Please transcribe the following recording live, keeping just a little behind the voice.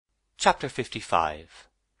Chapter 55.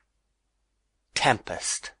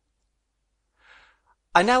 Tempest.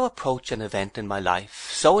 I now approach an event in my life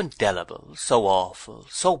so indelible, so awful,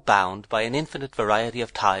 so bound by an infinite variety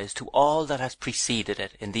of ties to all that has preceded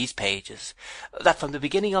it in these pages, that from the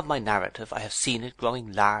beginning of my narrative I have seen it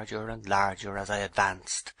growing larger and larger as I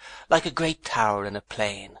advanced, like a great tower in a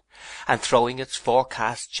plain, and throwing its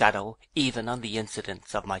forecast shadow even on the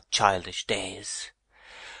incidents of my childish days.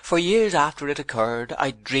 For years after it occurred I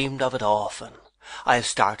dreamed of it often. I have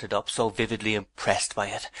started up so vividly impressed by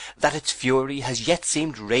it, that its fury has yet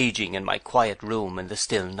seemed raging in my quiet room in the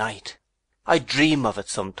still night. I dream of it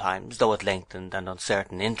sometimes, though at lengthened and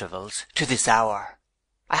uncertain intervals, to this hour.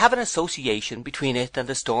 I have an association between it and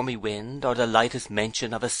the stormy wind, or the lightest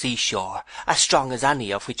mention of a seashore, as strong as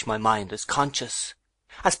any of which my mind is conscious.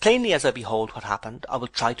 As plainly as I behold what happened, I will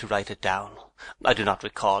try to write it down. I do not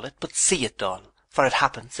recall it, but see it done, for it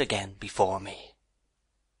happens again before me.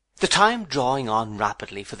 The time drawing on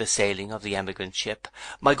rapidly for the sailing of the emigrant ship,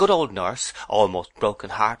 my good old nurse, almost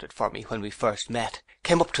broken-hearted for me when we first met,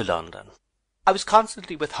 came up to London. I was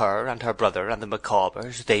constantly with her and her brother and the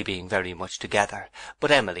Micawbers, they being very much together,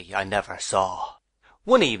 but Emily I never saw.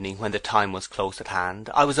 One evening, when the time was close at hand,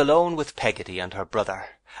 I was alone with Peggotty and her brother.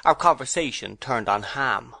 Our conversation turned on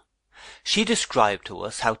Ham. She described to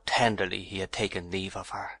us how tenderly he had taken leave of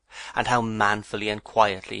her, and how manfully and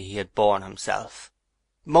quietly he had borne himself,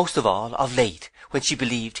 most of all of late, when she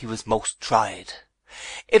believed he was most tried.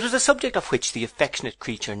 It was a subject of which the affectionate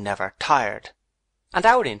creature never tired, and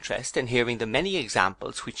our interest in hearing the many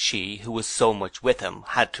examples which she, who was so much with him,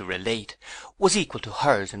 had to relate, was equal to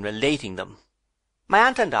hers in relating them. My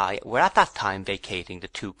aunt and I were at that time vacating the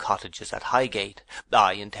 2 cottages at Highgate,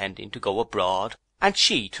 I intending to go abroad, and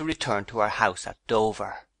she to return to her house at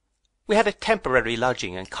Dover. We had a temporary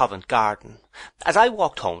lodging in Covent Garden. As I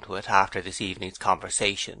walked home to it after this evening's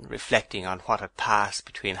conversation, reflecting on what had passed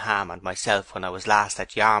between Ham and myself when I was last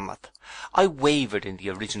at Yarmouth, I wavered in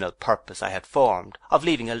the original purpose I had formed of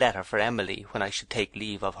leaving a letter for Emily when I should take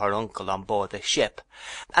leave of her uncle on board the ship,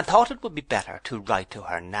 and thought it would be better to write to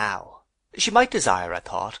her now. She might desire, I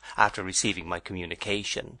thought, after receiving my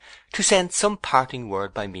communication, to send some parting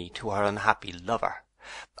word by me to her unhappy lover.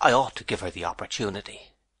 I ought to give her the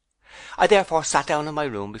opportunity. I therefore sat down in my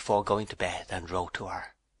room before going to bed and wrote to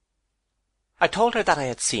her. I told her that I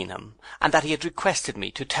had seen him, and that he had requested me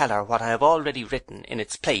to tell her what I have already written in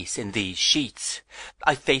its place in these sheets.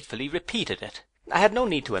 I faithfully repeated it. I had no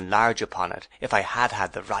need to enlarge upon it, if I had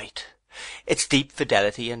had the right. Its deep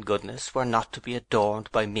fidelity and goodness were not to be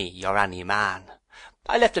adorned by me or any man.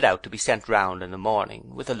 I left it out to be sent round in the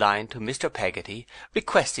morning, with a line to Mr. Peggotty,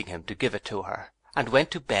 requesting him to give it to her, and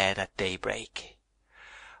went to bed at daybreak.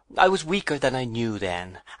 I was weaker than I knew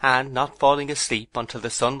then, and, not falling asleep until the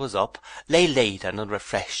sun was up, lay late and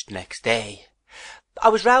unrefreshed next day. I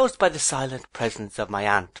was roused by the silent presence of my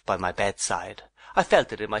aunt by my bedside. I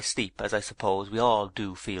felt it in my sleep, as I suppose we all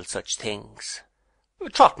do feel such things.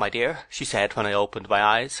 "Trot, my dear," she said when I opened my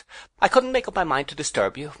eyes, "I couldn't make up my mind to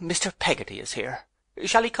disturb you. Mr. Peggotty is here.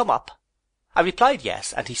 Shall he come up?" I replied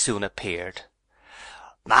yes, and he soon appeared.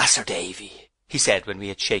 "Master Davy," he said when we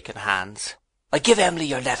had shaken hands, "I give Emily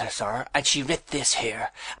your letter, sir, and she writ this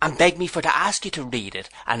here, and begged me for to ask you to read it,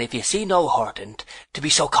 and if you see no hurt in't, to be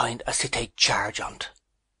so kind as to take charge on't."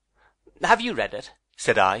 "Have you read it?"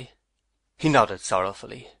 said I. He nodded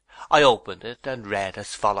sorrowfully. I opened it and read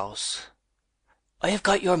as follows. "I have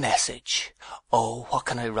got your message. Oh, what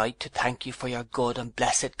can I write to thank you for your good and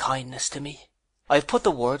blessed kindness to me? I have put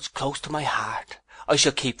the words close to my heart. I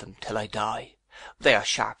shall keep them till I die. They are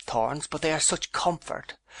sharp thorns, but they are such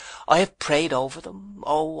comfort. I have prayed over them.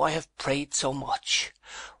 Oh, I have prayed so much.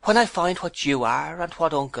 When I find what you are, and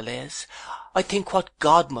what uncle is, I think what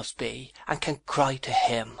God must be, and can cry to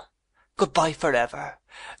him. Goodbye for ever.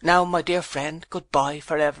 Now, my dear friend, goodbye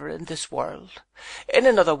for ever in this world. In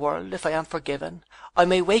another world, if I am forgiven, I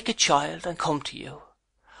may wake a child and come to you.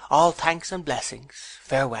 All thanks and blessings.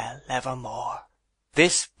 Farewell evermore."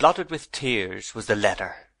 This, blotted with tears, was the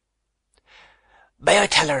letter. "May I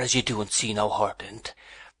tell her as you do'n't see no hurt in't,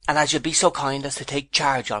 and as you'll be so kind as to take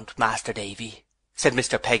charge on't, Master Davy?" said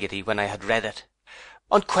Mr. Peggotty when I had read it.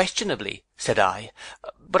 "Unquestionably," said I,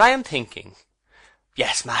 "but I am thinking—"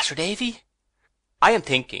 "Yes, Master Davy?" "I am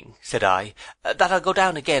thinking," said I, "that I'll go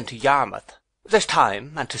down again to Yarmouth. There's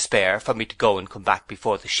time, and to spare, for me to go and come back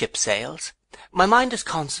before the ship sails. My mind is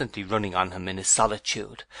constantly running on him in his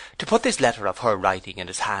solitude. To put this letter of her writing in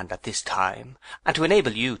his hand at this time, and to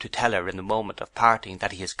enable you to tell her in the moment of parting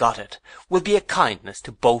that he has got it, will be a kindness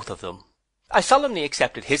to both of them. I solemnly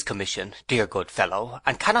accepted his commission, dear good fellow,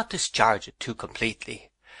 and cannot discharge it too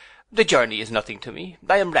completely. The journey is nothing to me.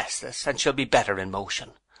 I am restless, and shall be better in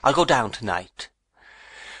motion. I'll go down tonight.'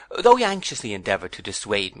 Though he anxiously endeavoured to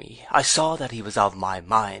dissuade me, I saw that he was of my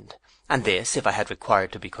mind, and this, if I had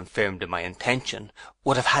required to be confirmed in my intention,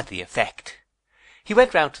 would have had the effect. He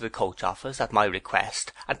went round to the coach office at my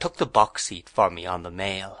request, and took the box seat for me on the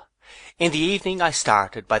mail. In the evening I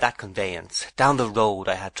started by that conveyance down the road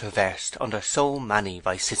I had traversed under so many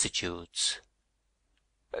vicissitudes.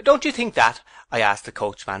 'Don't you think that,' I asked the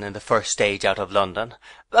coachman in the first stage out of London,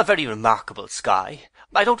 'a very remarkable sky?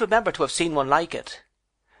 I don't remember to have seen one like it.'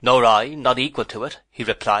 'Nor I, not equal to it,' he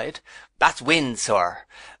replied. 'That's wind, sir.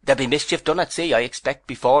 There'll be mischief done at sea, I expect,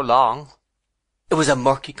 before long.' It was a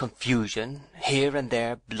murky confusion, here and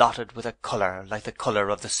there blotted with a colour like the colour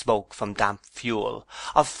of the smoke from damp fuel,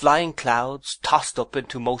 of flying clouds tossed up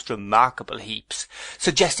into most remarkable heaps,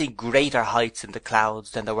 suggesting greater heights in the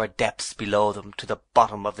clouds than there were depths below them to the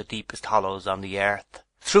bottom of the deepest hollows on the earth,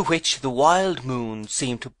 through which the wild moon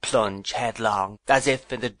seemed to plunge headlong, as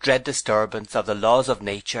if, in the dread disturbance of the laws of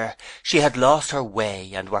nature, she had lost her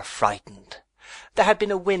way and were frightened. There had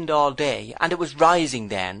been a wind all day, and it was rising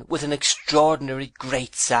then with an extraordinary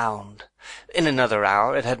great sound. In another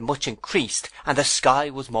hour it had much increased, and the sky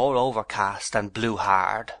was more overcast and blew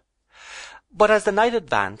hard. But as the night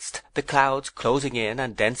advanced, the clouds closing in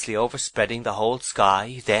and densely overspreading the whole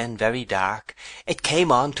sky, then very dark, it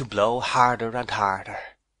came on to blow harder and harder.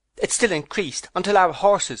 It still increased until our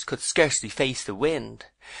horses could scarcely face the wind.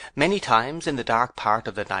 Many times in the dark part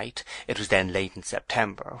of the night, it was then late in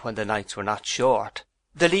September, when the nights were not short,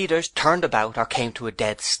 the leaders turned about or came to a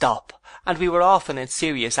dead stop, and we were often in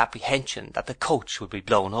serious apprehension that the coach would be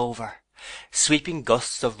blown over. Sweeping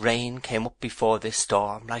gusts of rain came up before this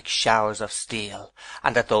storm like showers of steel,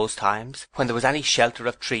 and at those times, when there was any shelter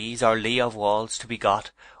of trees or lee of walls to be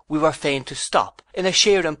got, we were fain to stop, in a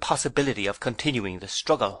sheer impossibility of continuing the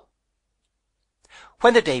struggle.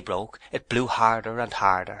 When the day broke, it blew harder and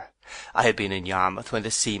harder. I had been in Yarmouth when the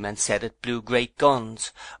seamen said it blew great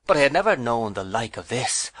guns, but I had never known the like of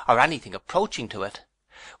this, or anything approaching to it.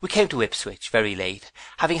 We came to Ipswich very late,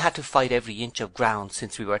 having had to fight every inch of ground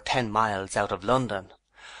since we were 10 miles out of London.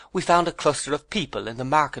 We found a cluster of people in the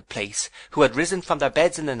market-place, who had risen from their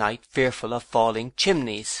beds in the night fearful of falling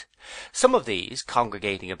chimneys. Some of these,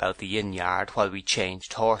 congregating about the inn-yard while we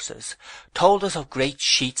changed horses, told us of great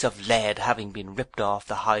sheets of lead having been ripped off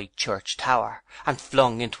the high church tower, and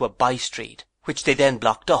flung into a by-street, which they then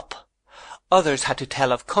blocked up. Others had to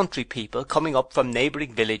tell of country people coming up from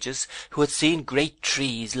neighbouring villages, who had seen great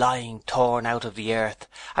trees lying torn out of the earth,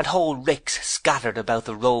 and whole ricks scattered about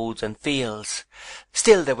the roads and fields.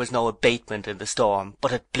 Still there was no abatement in the storm,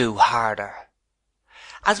 but it blew harder.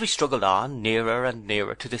 As we struggled on, nearer and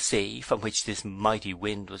nearer to the sea, from which this mighty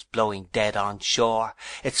wind was blowing dead on shore,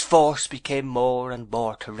 its force became more and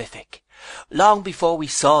more terrific. Long before we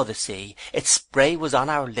saw the sea, its spray was on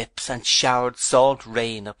our lips and showered salt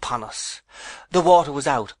rain upon us. The water was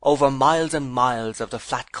out over miles and miles of the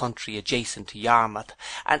flat country adjacent to Yarmouth,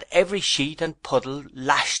 and every sheet and puddle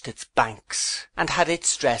lashed its banks, and had its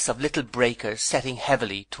stress of little breakers setting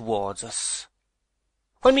heavily towards us.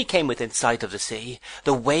 When we came within sight of the sea,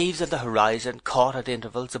 the waves on the horizon, caught at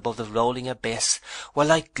intervals above the rolling abyss, were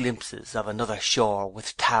like glimpses of another shore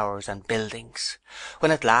with towers and buildings.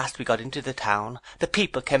 When at last we got into the town, the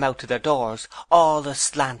people came out to their doors, all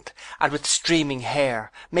aslant, and with streaming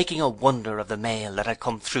hair, making a wonder of the mail that had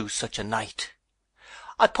come through such a night.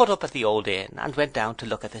 I put up at the old inn, and went down to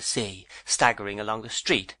look at the sea, staggering along the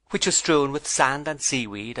street, which was strewn with sand and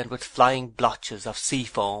seaweed and with flying blotches of sea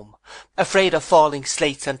foam, afraid of falling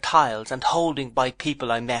slates and tiles, and holding by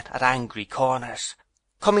people I met at angry corners.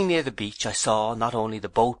 Coming near the beach, I saw not only the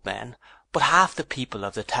boatmen, but half the people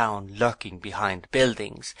of the town lurking behind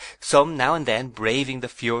buildings, some now and then braving the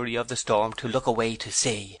fury of the storm to look away to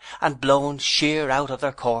sea, and blown sheer out of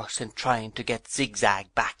their course in trying to get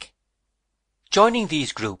zigzag back. Joining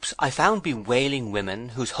these groups, I found bewailing women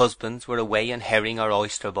whose husbands were away in herring or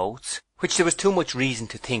oyster boats, which there was too much reason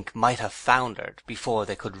to think might have foundered before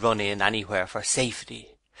they could run in anywhere for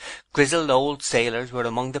safety. Grizzled old sailors were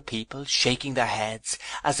among the people, shaking their heads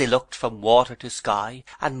as they looked from water to sky,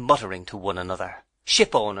 and muttering to one another.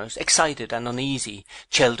 Ship owners, excited and uneasy,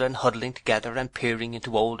 children huddling together and peering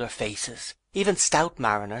into older faces. Even stout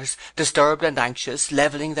mariners, disturbed and anxious,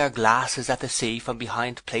 levelling their glasses at the sea from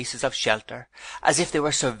behind places of shelter, as if they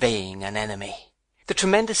were surveying an enemy. The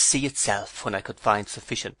tremendous sea itself, when I could find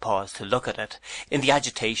sufficient pause to look at it, in the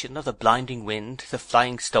agitation of the blinding wind, the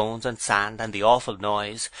flying stones and sand, and the awful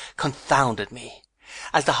noise, confounded me.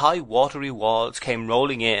 As the high watery walls came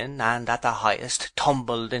rolling in, and, at the highest,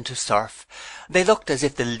 tumbled into surf, they looked as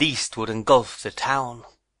if the least would engulf the town.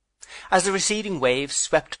 As the receding waves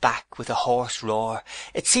swept back with a hoarse roar,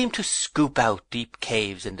 it seemed to scoop out deep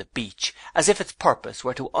caves in the beach, as if its purpose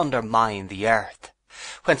were to undermine the earth.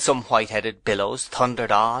 When some white-headed billows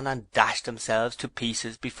thundered on and dashed themselves to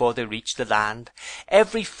pieces before they reached the land,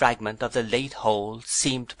 every fragment of the late whole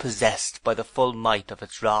seemed possessed by the full might of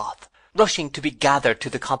its wrath, rushing to be gathered to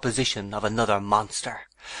the composition of another monster.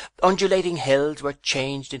 Undulating hills were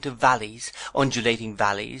changed into valleys. Undulating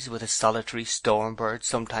valleys, with a solitary storm bird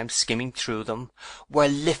sometimes skimming through them, were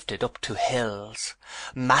lifted up to hills.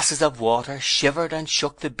 Masses of water shivered and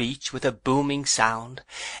shook the beach with a booming sound.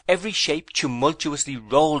 Every shape tumultuously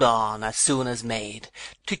rolled on as soon as made,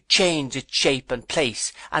 to change its shape and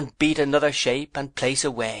place, and beat another shape and place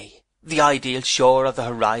away. The ideal shore of the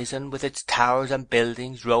horizon, with its towers and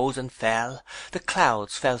buildings, rose and fell. The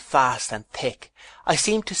clouds fell fast and thick. I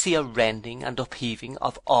seemed to see a rending and upheaving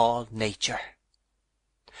of all nature.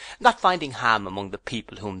 Not finding Ham among the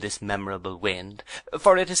people whom this memorable wind,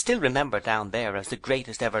 for it is still remembered down there as the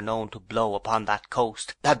greatest ever known to blow upon that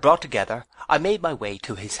coast, had brought together, I made my way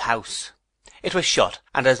to his house. It was shut,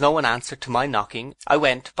 and as no one answered to my knocking, I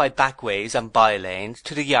went by back ways and by lanes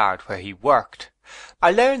to the yard where he worked.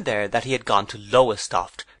 I learned there that he had gone to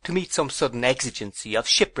Lowestoft to meet some sudden exigency of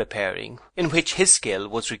ship repairing, in which his skill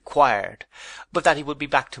was required, but that he would be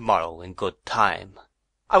back tomorrow in good time.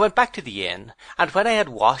 I went back to the inn, and when I had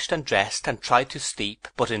washed and dressed and tried to sleep,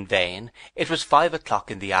 but in vain, it was 5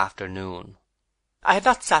 o'clock in the afternoon. I had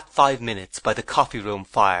not sat 5 minutes by the coffee-room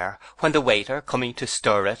fire when the waiter, coming to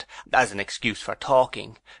stir it, as an excuse for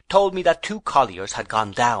talking, told me that 2 colliers had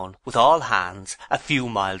gone down, with all hands, a few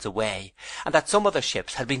miles away, and that some other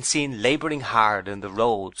ships had been seen labouring hard in the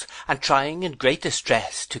roads, and trying in great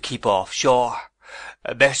distress to keep off shore.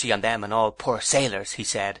 Mercy on them and all poor sailors, he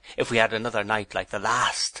said, if we had another night like the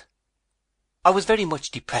last. I was very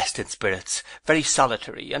much depressed in spirits, very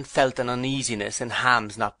solitary, and felt an uneasiness in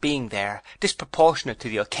Ham's not being there, disproportionate to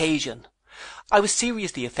the occasion. I was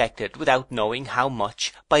seriously affected, without knowing how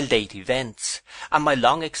much, by late events, and my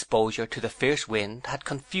long exposure to the fierce wind had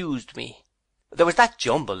confused me. There was that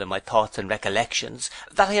jumble in my thoughts and recollections,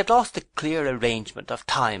 that I had lost the clear arrangement of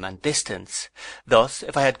time and distance. Thus,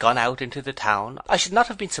 if I had gone out into the town, I should not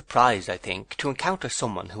have been surprised, I think, to encounter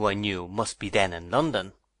someone who I knew must be then in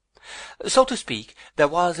London. So to speak, there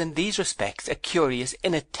was in these respects a curious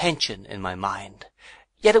inattention in my mind.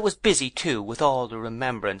 Yet it was busy too with all the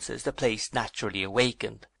remembrances the place naturally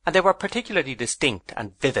awakened, and they were particularly distinct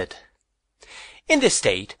and vivid. In this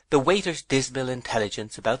state, the waiter's dismal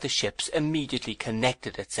intelligence about the ships immediately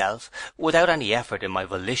connected itself, without any effort in my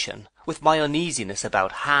volition, with my uneasiness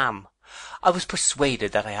about Ham. I was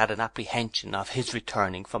persuaded that I had an apprehension of his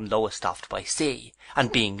returning from Lowestoft by sea,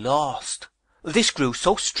 and being lost. This grew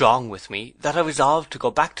so strong with me that I resolved to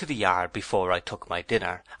go back to the yard before I took my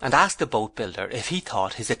dinner, and ask the boat builder if he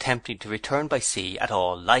thought his attempting to return by sea at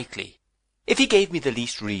all likely. If he gave me the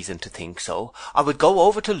least reason to think so, I would go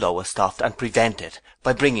over to Lowestoft and prevent it,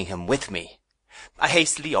 by bringing him with me. I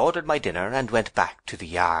hastily ordered my dinner and went back to the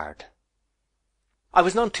yard. I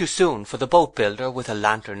was none too soon, for the boat builder, with a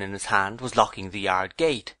lantern in his hand, was locking the yard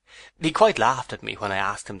gate. He quite laughed at me when I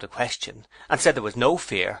asked him the question, and said there was no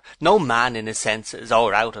fear, no man in his senses,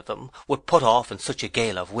 or out of them, would put off in such a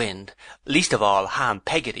gale of wind, least of all Ham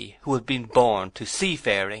Peggotty, who had been born to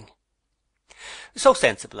seafaring. So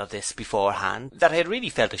sensible of this beforehand, that I had really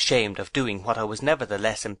felt ashamed of doing what I was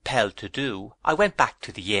nevertheless impelled to do, I went back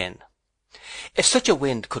to the inn. If such a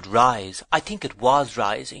wind could rise, I think it was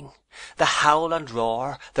rising. The howl and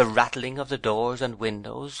roar, the rattling of the doors and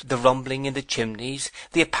windows, the rumbling in the chimneys,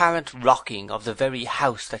 the apparent rocking of the very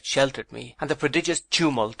house that sheltered me, and the prodigious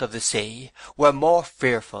tumult of the sea, were more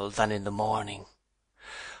fearful than in the morning.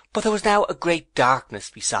 But there was now a great darkness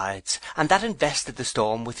besides, and that invested the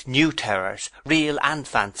storm with new terrors, real and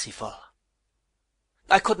fanciful.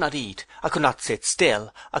 I could not eat, I could not sit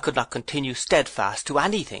still, I could not continue steadfast to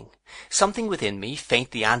anything. Something within me,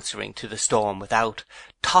 faintly answering to the storm without,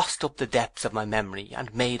 tossed up the depths of my memory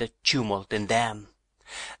and made a tumult in them.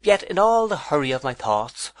 Yet in all the hurry of my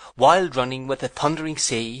thoughts, wild running with the thundering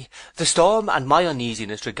sea, the storm and my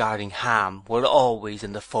uneasiness regarding Ham were always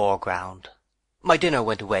in the foreground. My dinner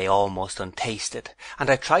went away almost untasted, and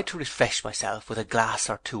I tried to refresh myself with a glass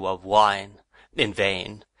or two of wine. In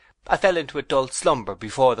vain. I fell into a dull slumber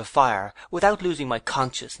before the fire, without losing my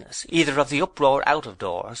consciousness either of the uproar out of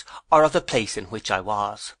doors, or of the place in which I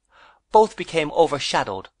was. Both became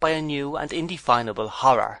overshadowed by a new and indefinable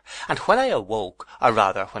horror, and when I awoke, or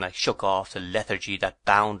rather when I shook off the lethargy that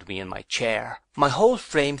bound me in my chair, my whole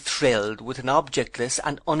frame thrilled with an objectless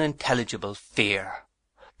and unintelligible fear.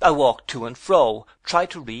 I walked to and fro, tried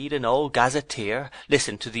to read an old gazetteer,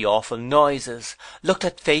 listened to the awful noises, looked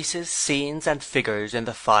at faces, scenes, and figures in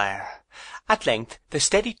the fire. At length the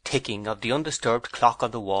steady ticking of the undisturbed clock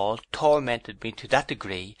on the wall tormented me to that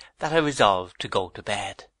degree that I resolved to go to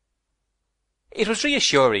bed. It was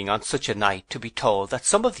reassuring on such a night to be told that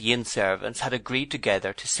some of the inn servants had agreed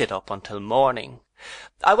together to sit up until morning.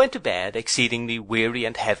 I went to bed exceedingly weary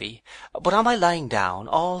and heavy, but on my lying down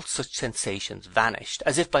all such sensations vanished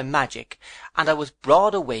as if by magic, and I was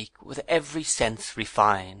broad awake with every sense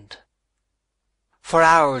refined. For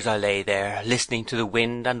hours I lay there, listening to the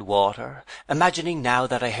wind and water, imagining now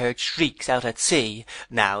that I heard shrieks out at sea,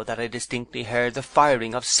 now that I distinctly heard the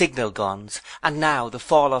firing of signal guns, and now the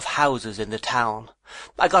fall of houses in the town.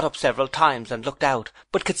 I got up several times and looked out,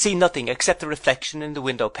 but could see nothing except the reflection in the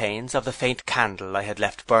window panes of the faint candle I had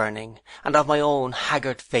left burning, and of my own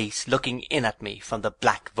haggard face looking in at me from the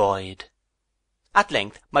black void. At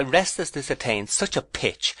length my restlessness attained such a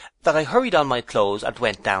pitch that I hurried on my clothes and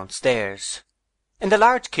went downstairs. In the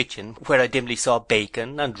large kitchen, where I dimly saw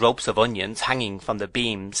bacon and ropes of onions hanging from the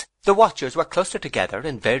beams, the watchers were clustered together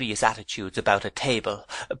in various attitudes about a table,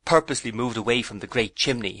 purposely moved away from the great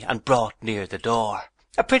chimney and brought near the door.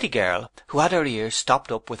 A pretty girl, who had her ears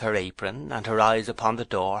stopped up with her apron and her eyes upon the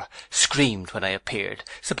door, screamed when I appeared,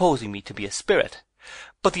 supposing me to be a spirit.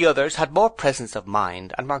 But the others had more presence of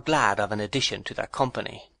mind and were glad of an addition to their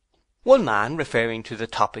company. One man, referring to the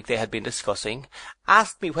topic they had been discussing,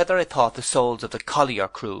 asked me whether I thought the souls of the collier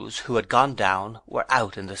crews who had gone down were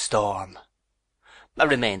out in the storm. I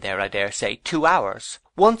remained there, I dare say, 2 hours.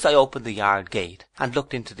 Once I opened the yard gate and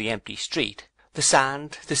looked into the empty street. The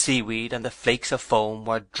sand, the seaweed, and the flakes of foam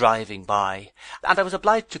were driving by, and I was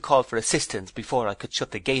obliged to call for assistance before I could shut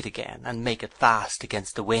the gate again and make it fast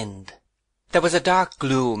against the wind. There was a dark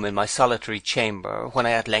gloom in my solitary chamber when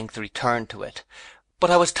I at length returned to it, but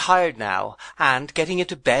I was tired now, and, getting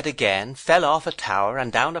into bed again, fell off a tower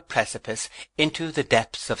and down a precipice into the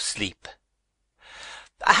depths of sleep.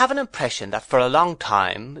 I have an impression that for a long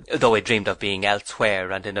time, though I dreamed of being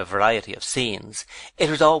elsewhere and in a variety of scenes, it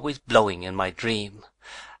was always blowing in my dream.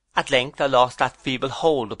 At length I lost that feeble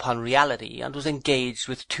hold upon reality, and was engaged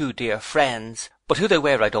with 2 dear friends, but who they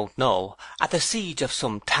were I don't know, at the siege of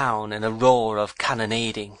some town in a roar of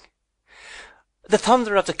cannonading. The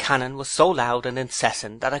thunder of the cannon was so loud and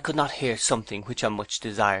incessant that I could not hear something which I much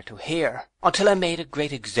desired to hear, until I made a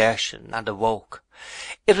great exertion and awoke.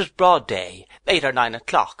 It was broad day, 8 or 9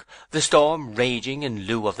 o'clock, the storm raging in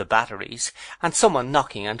lieu of the batteries, and someone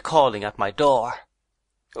knocking and calling at my door.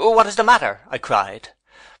 "What is the matter?" I cried.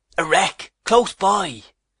 "A wreck, close by."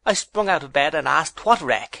 I sprung out of bed and asked what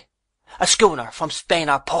wreck. "A schooner from Spain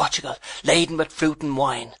or Portugal, laden with fruit and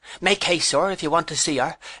wine. Make haste, sir, if you want to see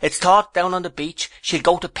her. It's thought down on the beach she'll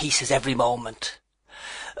go to pieces every moment."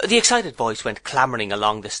 The excited voice went clamouring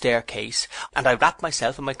along the staircase, and I wrapped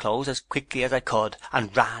myself in my clothes as quickly as I could,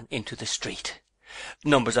 and ran into the street.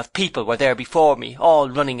 Numbers of people were there before me, all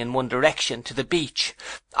running in one direction, to the beach.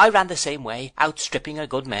 I ran the same way, outstripping a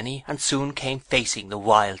good many, and soon came facing the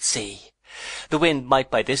wild sea. The wind might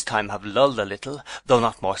by this time have lulled a little, though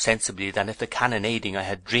not more sensibly than if the cannonading I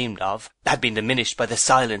had dreamed of had been diminished by the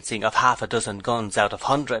silencing of half a dozen guns out of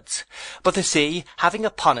hundreds. But the sea, having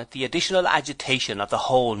upon it the additional agitation of the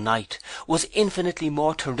whole night, was infinitely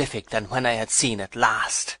more terrific than when I had seen it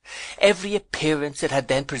last. Every appearance it had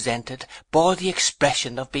then presented bore the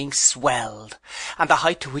expression of being swelled, and the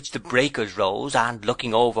height to which the breakers rose, and,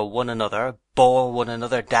 looking over one another, bore one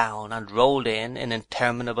another down and rolled in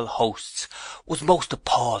interminable hosts, was most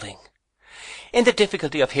appalling. In the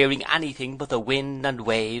difficulty of hearing anything but the wind and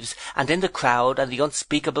waves, and in the crowd and the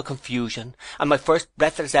unspeakable confusion, and my first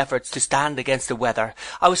breathless efforts to stand against the weather,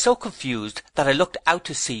 I was so confused that I looked out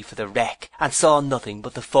to sea for the wreck, and saw nothing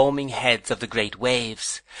but the foaming heads of the great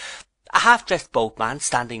waves. A half-dressed boatman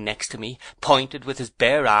standing next to me pointed with his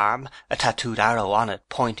bare arm, a tattooed arrow on it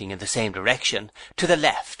pointing in the same direction, to the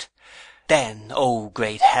left. Then, oh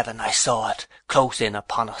great heaven, I saw it, close in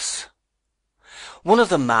upon us. One of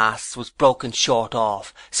the masts was broken short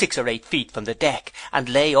off, 6 or 8 feet from the deck, and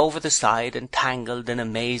lay over the side entangled in a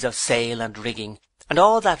maze of sail and rigging, and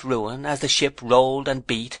all that ruin, as the ship rolled and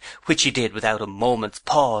beat, which she did without a moment's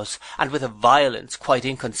pause, and with a violence quite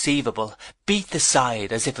inconceivable, beat the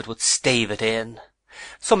side as if it would stave it in.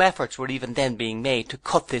 Some efforts were even then being made to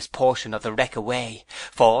cut this portion of the wreck away,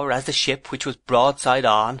 for, as the ship, which was broadside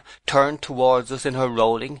on, turned towards us in her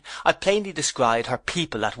rolling, I plainly descried her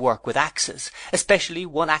people at work with axes, especially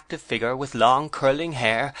one active figure with long curling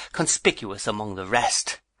hair, conspicuous among the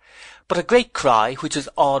rest. But a great cry, which was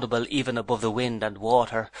audible even above the wind and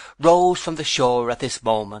water, rose from the shore at this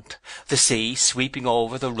moment. The sea, sweeping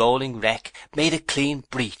over the rolling wreck, made a clean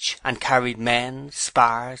breach, and carried men,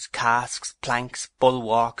 spars, casks, planks,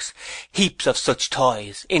 bulwarks, heaps of such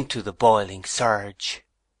toys, into the boiling surge.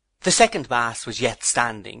 The second mast was yet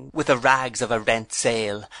standing, with the rags of a rent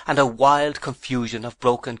sail, and a wild confusion of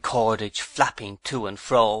broken cordage flapping to and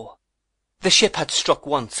fro. The ship had struck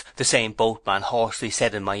once, the same boatman hoarsely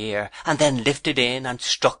said in my ear, and then lifted in and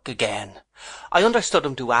struck again. I understood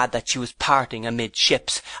him to add that she was parting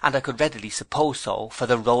amidships, and I could readily suppose so, for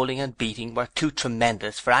the rolling and beating were too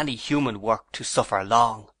tremendous for any human work to suffer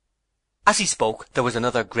long. As he spoke, there was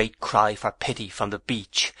another great cry for pity from the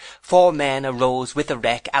beach. 4 men arose with the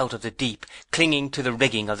wreck out of the deep, clinging to the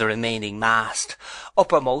rigging of the remaining mast.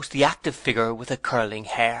 Uppermost the active figure with the curling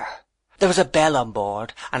hair. There was a bell on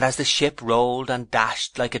board, and as the ship rolled and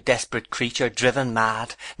dashed like a desperate creature driven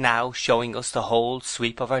mad, now showing us the whole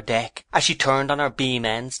sweep of her deck as she turned on her beam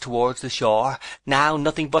ends towards the shore, now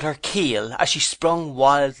nothing but her keel as she sprung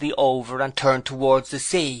wildly over and turned towards the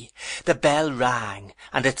sea, the bell rang,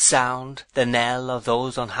 and its sound, the knell of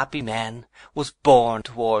those unhappy men, was borne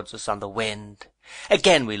towards us on the wind.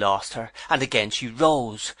 Again we lost her, and again she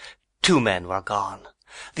rose. 2 men were gone.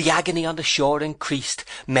 The agony on the shore increased.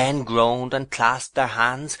 Men groaned and clasped their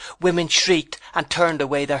hands. Women shrieked and turned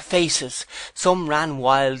away their faces. Some ran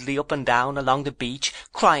wildly up and down along the beach,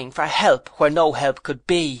 crying for help where no help could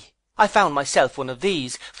be. I found myself one of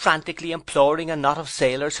these, frantically imploring a knot of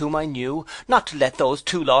sailors whom I knew, not to let those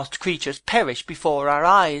 2 lost creatures perish before our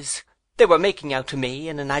eyes. They were making out to me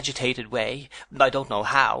in an agitated way, I don't know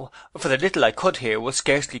how, for the little I could hear was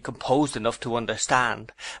scarcely composed enough to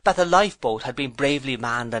understand, that the lifeboat had been bravely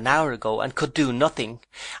manned an hour ago and could do nothing,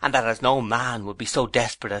 and that as no man would be so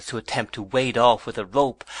desperate as to attempt to wade off with a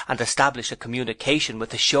rope and establish a communication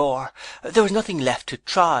with the shore, there was nothing left to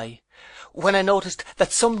try, when I noticed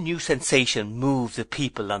that some new sensation moved the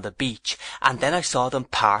people on the beach, and then I saw them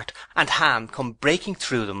part and Ham come breaking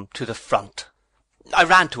through them to the front. I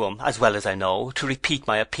ran to him, as well as I know, to repeat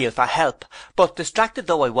my appeal for help, but distracted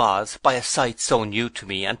though I was by a sight so new to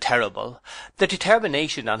me and terrible, the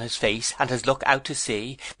determination on his face and his look out to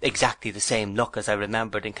sea, exactly the same look as I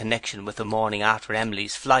remembered in connection with the morning after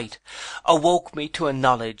Emily's flight, awoke me to a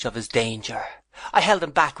knowledge of his danger. I held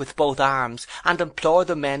him back with both arms, and implored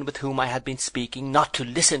the men with whom I had been speaking not to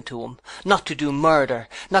listen to him, not to do murder,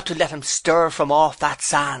 not to let him stir from off that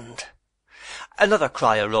sand. Another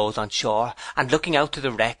cry arose on shore, and looking out to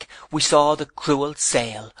the wreck, we saw the cruel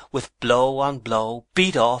sail, with blow on blow,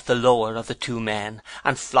 beat off the lower of the 2 men,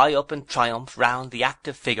 and fly up in triumph round the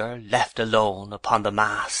active figure left alone upon the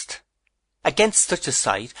mast. Against such a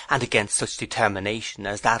sight, and against such determination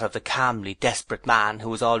as that of the calmly desperate man who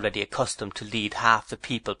was already accustomed to lead half the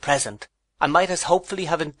people present, I might as hopefully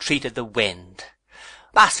have entreated the wind.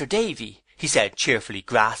 "Master Davy," he said, cheerfully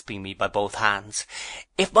grasping me by both hands,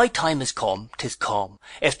 "if my time is come, 'tis come.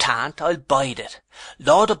 If 'tan't, I'll bide it.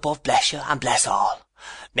 Lord above bless you, and bless all.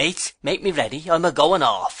 Mates, make me ready, I'm a-going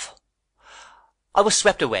off." I was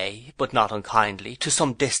swept away, but not unkindly, to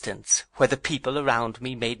some distance, where the people around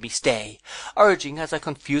me made me stay, urging, as I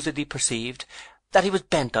confusedly perceived, that he was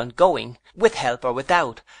bent on going, with help or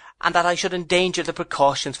without, and that I should endanger the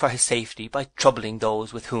precautions for his safety by troubling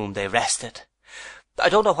those with whom they rested. I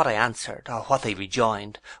don't know what I answered, or what they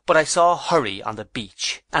rejoined, but I saw hurry on the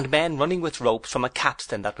beach, and men running with ropes from a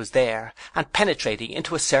capstan that was there, and penetrating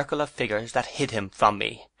into a circle of figures that hid him from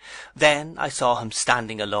me. Then I saw him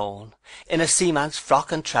standing alone, in a seaman's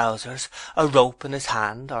frock and trousers, a rope in his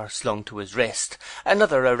hand, or slung to his wrist,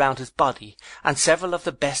 another around his body, and several of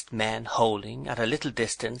the best men holding, at a little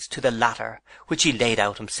distance, to the latter, which he laid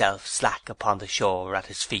out himself slack upon the shore at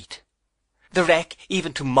his feet. The wreck,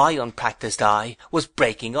 even to my unpractised eye, was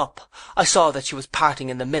breaking up. I saw that she was parting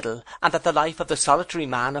in the middle, and that the life of the solitary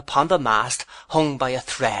man upon the mast hung by a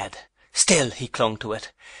thread. Still he clung to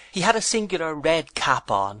it. He had a singular red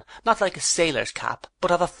cap on, not like a sailor's cap,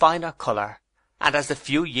 but of a finer colour, and as the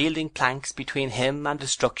few yielding planks between him and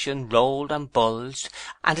destruction rolled and bulged,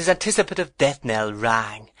 and his anticipative death knell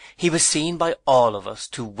rang, he was seen by all of us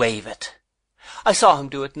to wave it. I saw him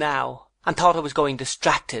do it now, and thought I was going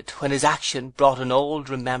distracted, when his action brought an old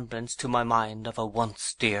remembrance to my mind of a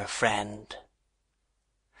once dear friend.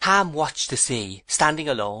 Ham watched the sea, standing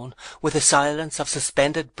alone, with the silence of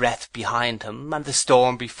suspended breath behind him and the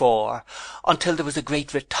storm before, until there was a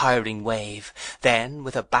great retiring wave. Then,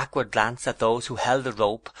 with a backward glance at those who held the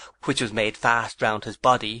rope, which was made fast round his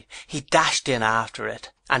body, he dashed in after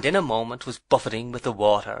it, and in a moment was buffeting with the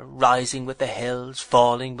water, rising with the hills,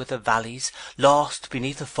 falling with the valleys, lost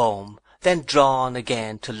beneath the foam, then drawn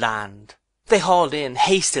again to land. They hauled in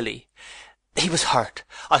hastily. He was hurt.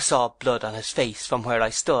 I saw blood on his face from where I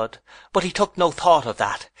stood, but he took no thought of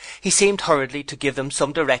that. He seemed hurriedly to give them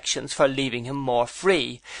some directions for leaving him more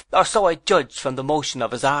free, or so I judged from the motion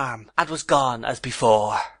of his arm, and was gone as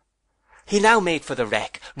before. He now made for the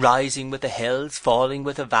wreck, rising with the hills, falling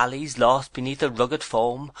with the valleys, lost beneath the rugged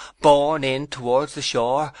foam, borne in towards the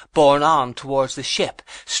shore, borne on towards the ship,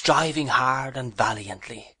 striving hard and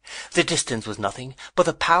valiantly. The distance was nothing, but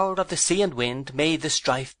the power of the sea and wind made the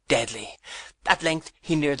strife deadly. At length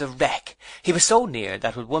he neared the wreck. He was so near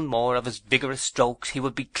that with one more of his vigorous strokes he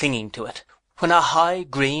would be clinging to it, when a high,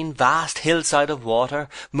 green, vast hillside of water,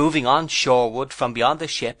 moving on shoreward from beyond the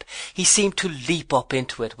ship, he seemed to leap up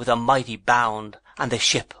into it with a mighty bound, and the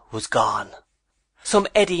ship was gone. Some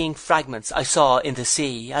eddying fragments I saw in the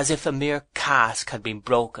sea, as if a mere cask had been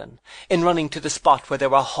broken, in running to the spot where they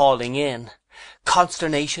were hauling in.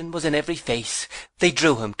 Consternation was in every face. They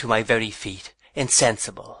drew him to my very feet,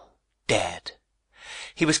 insensible, dead.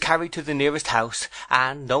 He was carried to the nearest house,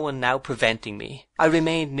 and, no one now preventing me, I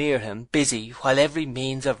remained near him, busy, while every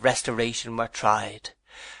means of restoration were tried.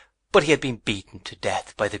 But he had been beaten to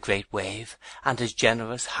death by the great wave, and his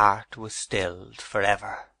generous heart was stilled for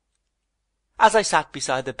ever. As I sat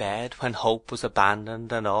beside the bed, when hope was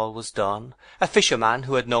abandoned and all was done, a fisherman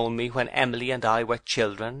who had known me when Emily and I were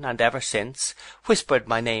children, and ever since, whispered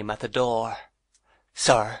my name at the door.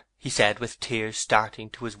 "Sir," he said, with tears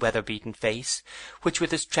starting to his weather-beaten face, which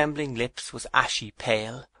with his trembling lips was ashy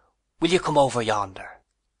pale, "will you come over yonder?"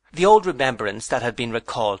 The old remembrance that had been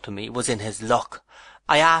recalled to me was in his look.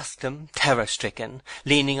 I asked him, terror-stricken,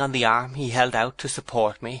 leaning on the arm he held out to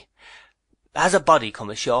support me, "Has a body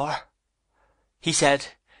come ashore?" He said,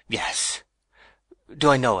 "Yes." "Do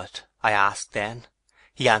I know it?" I asked then.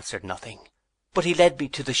 He answered nothing. But he led me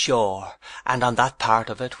to the shore, and on that part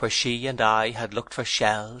of it where she and I had looked for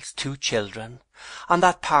shells, 2 children, on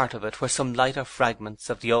that part of it where some lighter fragments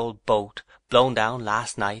of the old boat, blown down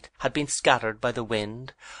last night, had been scattered by the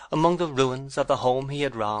wind, among the ruins of the home he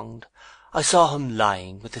had wronged, I saw him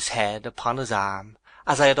lying with his head upon his arm,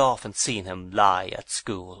 as I had often seen him lie at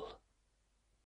school.